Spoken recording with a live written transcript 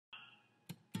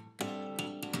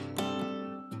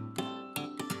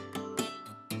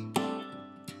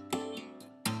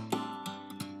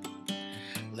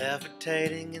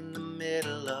levitating in the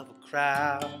middle of a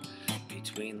crowd,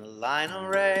 between the line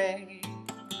array,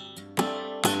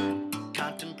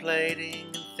 contemplating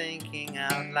and thinking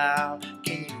out loud.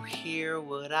 Can you hear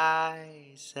what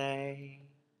I say?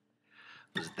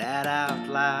 Was that out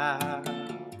loud?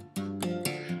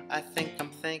 I think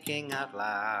I'm thinking out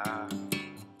loud,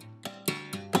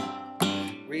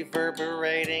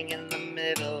 reverberating in the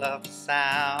middle of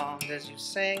sound as you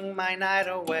sing my night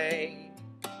away,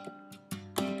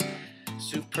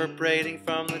 superbrating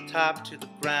from the top to the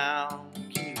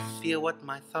ground. Can you feel what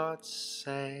my thoughts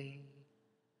say?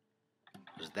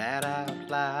 Was that out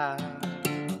loud?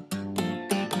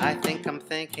 I think I'm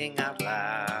thinking out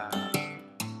loud.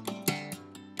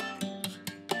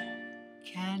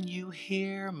 Can you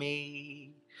hear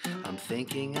me? I'm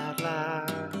thinking out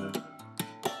loud,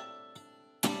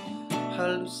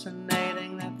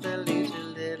 hallucinating that the leaves are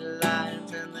little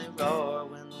lions and they roar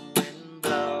when the wind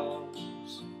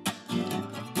blows.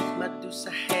 Medusa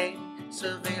hate,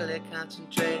 severely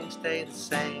concentrating, stay the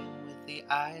same with the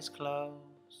eyes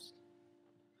closed.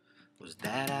 Was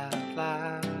that out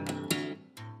loud?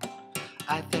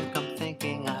 I think I'm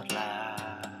thinking out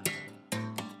loud.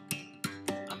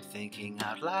 I'm thinking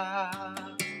out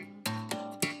loud.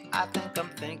 I think I'm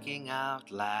thinking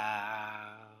out loud.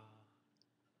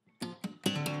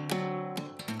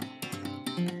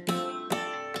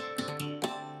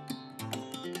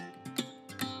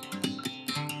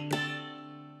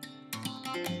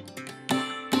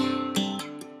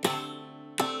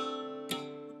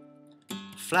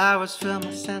 Flowers fill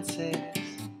my senses,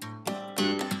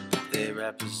 they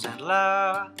represent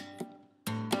love.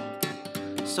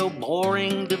 So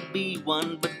boring to be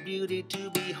one, but beauty to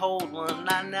behold one.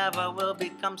 I never will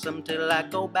become some till I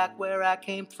go back where I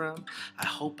came from. I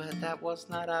hope that was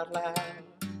not out loud.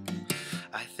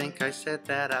 I think I said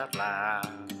that out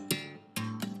loud.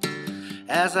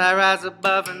 As I rise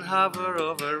above and hover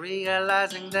over,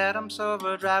 realizing that I'm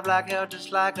sober, drive like hell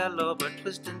just like a lover,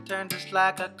 twist and turn just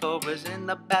like a cobra's in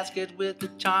the basket with the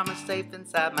charmer safe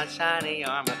inside my shiny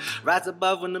armor. Rise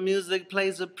above when the music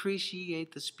plays,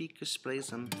 appreciate the speaker's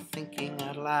place. I'm thinking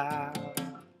out loud.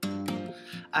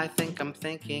 I think I'm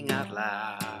thinking out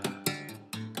loud.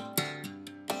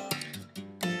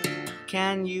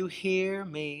 Can you hear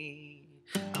me?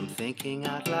 I'm thinking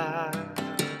out loud,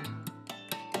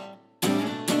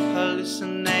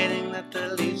 hallucinating that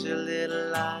the leaves are little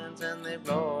lions and they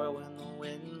roar when the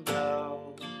wind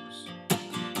blows.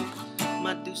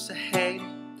 Medusa hate,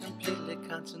 completely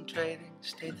concentrating,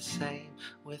 stay the same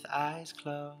with eyes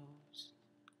closed.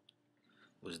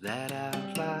 Was that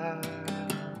out loud?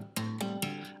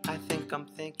 I think I'm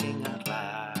thinking out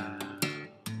loud.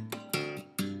 I'm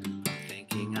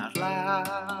thinking out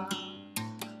loud.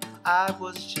 I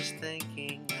was just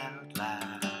thinking out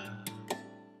loud.